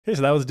Okay,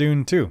 so that was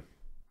Dune 2.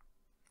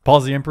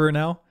 Paul's the Emperor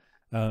now.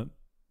 Uh,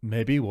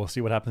 Maybe we'll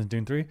see what happens in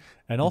Dune 3.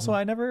 And also, Hmm.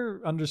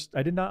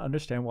 I did not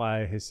understand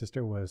why his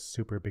sister was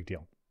super big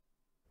deal.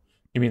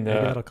 You mean Maybe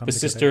the that'll come the together.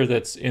 sister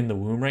that's in the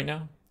womb right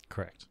now?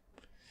 Correct.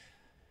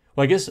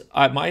 Well, I guess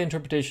my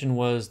interpretation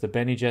was the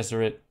Bene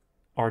Gesserit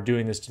are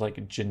doing this to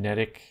like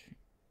genetic,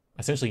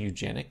 essentially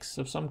eugenics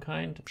of some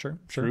kind Sure,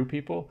 sure. through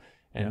people,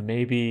 Yeah. and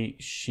maybe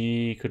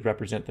she could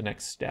represent the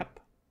next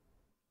step.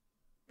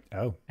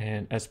 Oh.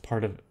 And as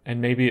part of, and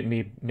maybe it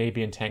may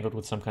be entangled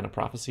with some kind of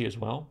prophecy as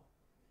well.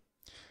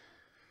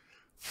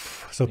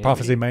 So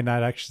prophecy Maybe. might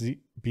not actually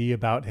be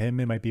about him.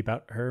 It might be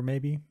about her,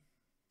 maybe.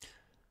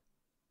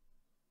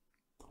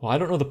 Well, I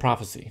don't know the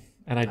prophecy,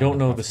 and I I don't don't know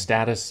the know the prophecy.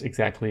 status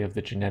exactly of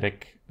the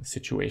genetic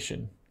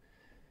situation.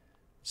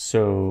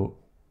 So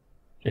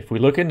if we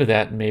look into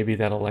that, maybe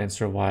that'll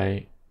answer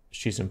why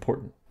she's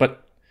important.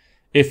 But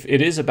if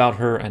it is about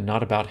her and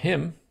not about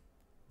him,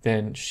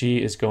 then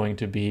she is going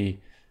to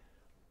be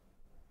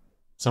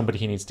somebody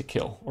he needs to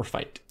kill or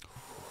fight.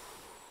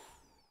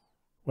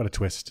 What a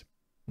twist.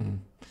 Mm.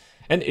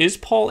 And is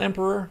Paul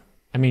emperor?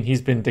 I mean,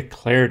 he's been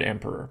declared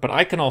emperor, but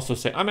I can also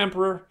say I'm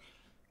emperor,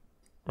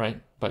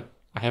 right? But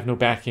I have no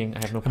backing, I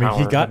have no I mean, power, I have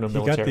no he got the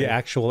military.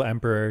 actual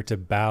emperor to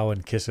bow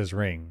and kiss his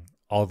ring.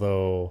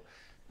 Although,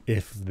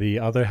 if the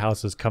other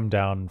houses come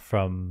down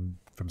from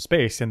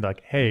space and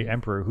like, hey, Mhm.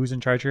 emperor, who's in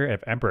charge here?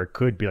 If emperor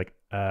could be like,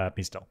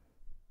 me still,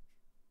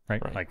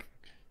 right? Right. Like,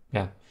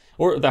 Yeah.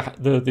 Or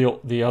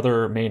the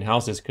other main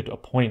houses could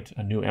appoint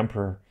a new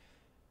emperor,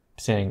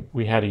 saying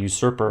we had a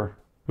usurper.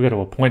 We got to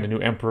appoint a new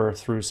emperor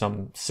through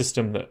some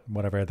system that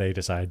whatever they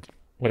decide.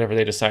 whatever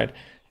they decide,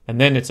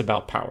 and then it's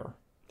about power.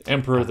 The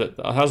emperor Ah, that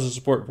the houses of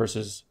support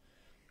versus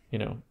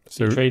the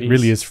so it really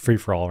Atreides, is free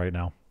for all right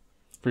now.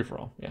 free for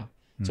all. Yeah.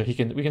 Hmm. So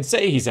we can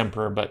say he's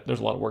emperor, but there's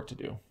a lot of work to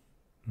do.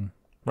 Hmm.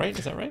 Right?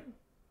 Is that right?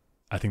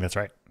 I think that's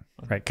right.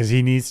 Right, because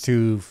he needs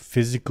to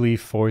physically,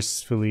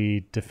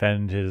 forcefully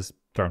defend his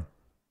throne.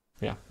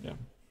 Yeah. Yeah.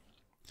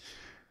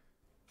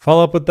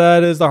 Follow up with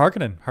that is the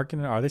Harkonnen.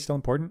 Harkonnen, are they still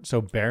important?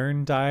 So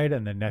Baron died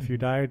and the nephew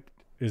Mhm. died.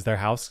 Is their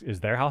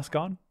house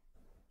gone?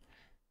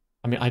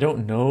 I mean, I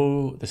don't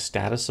know the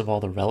status of all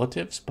the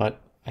relatives,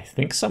 but I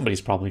think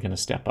somebody's probably going to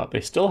step up.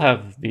 They still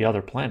have the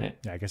other planet,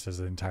 Yeah, I guess there's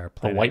an entire the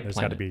planet. white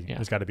planet. Yeah.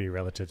 There's got to be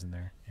relatives in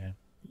there. Yeah,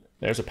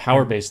 There's a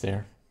power and base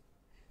there.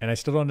 I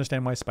still don't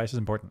understand why spice is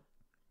important.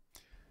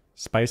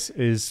 Spice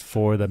is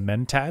for the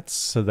mentats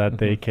so that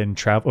they Hmm. can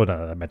travel. Oh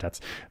no, the mentats.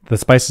 The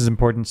spice is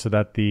important so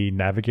that the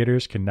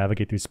navigators can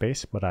navigate through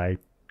space, but I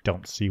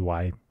don't see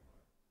why.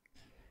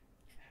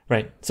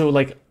 Right. So,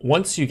 like,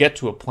 once you get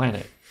to a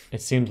planet,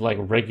 it seems like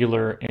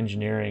regular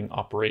engineering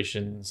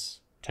operations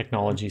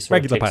technology sort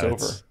of Regular takes over.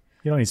 pilots.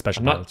 You don't need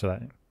special I'm pilots not, for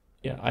that.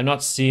 yeah, I'm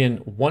not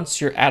seeing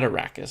once you're at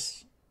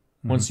Arrakis,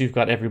 Hmm. once you've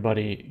got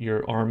everybody,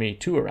 your army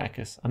to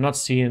Arrakis, I'm not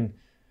seeing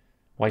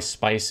why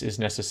spice is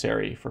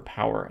necessary for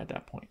power at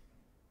that point.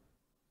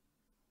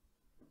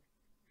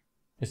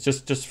 It's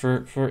just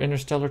for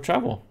interstellar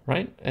travel,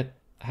 right? At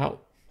how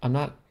I'm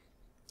not.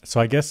 So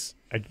I guess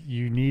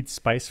you need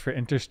spice for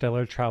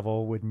interstellar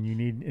travel when you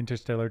need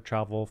interstellar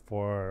travel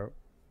for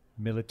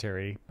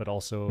military, but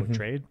also Mhm.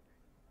 trade.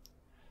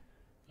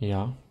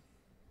 Yeah,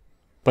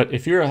 but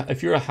if you're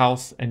a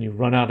house and you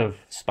run out of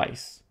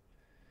spice,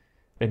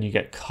 then you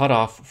get cut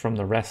off from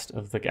the rest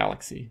of the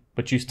galaxy,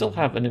 but you still Mhm.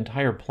 have an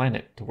entire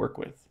planet to work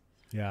with.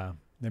 Yeah.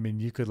 I mean,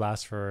 you could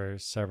last for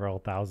several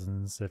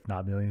thousands, if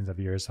not millions of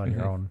years on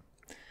your Hmm. own.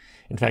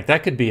 In fact,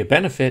 that could be a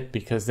benefit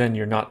because then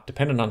you're not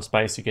dependent on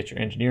spice. You get your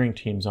engineering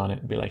teams on it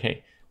and be like,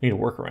 hey, we need a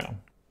workaround.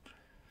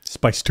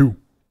 Spice 2.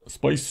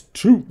 Spice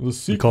 2, the We call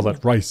sequel.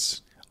 that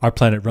rice. Our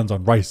planet runs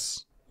on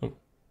rice. Oh,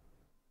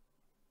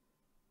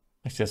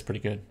 actually, that's pretty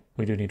good.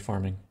 We do need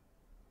farming.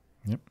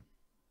 Yep.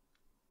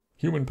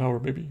 Human power,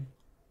 baby.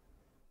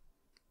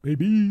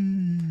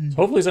 Baby. So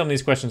hopefully some of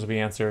these questions will be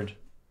answered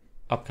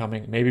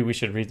upcoming. Maybe we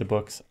should read the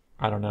books.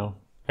 I don't know.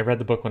 I read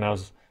the book when I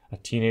was a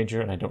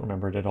teenager and I don't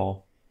remember it at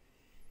all.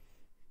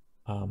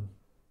 Um,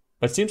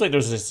 but it seems like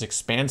there's this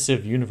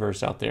expansive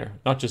universe out there,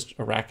 not just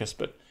Arrakis,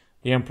 but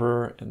the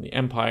Emperor and the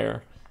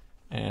Empire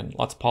and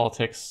lots of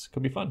politics.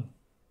 Could be fun.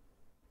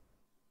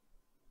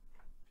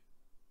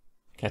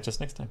 Catch us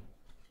next time.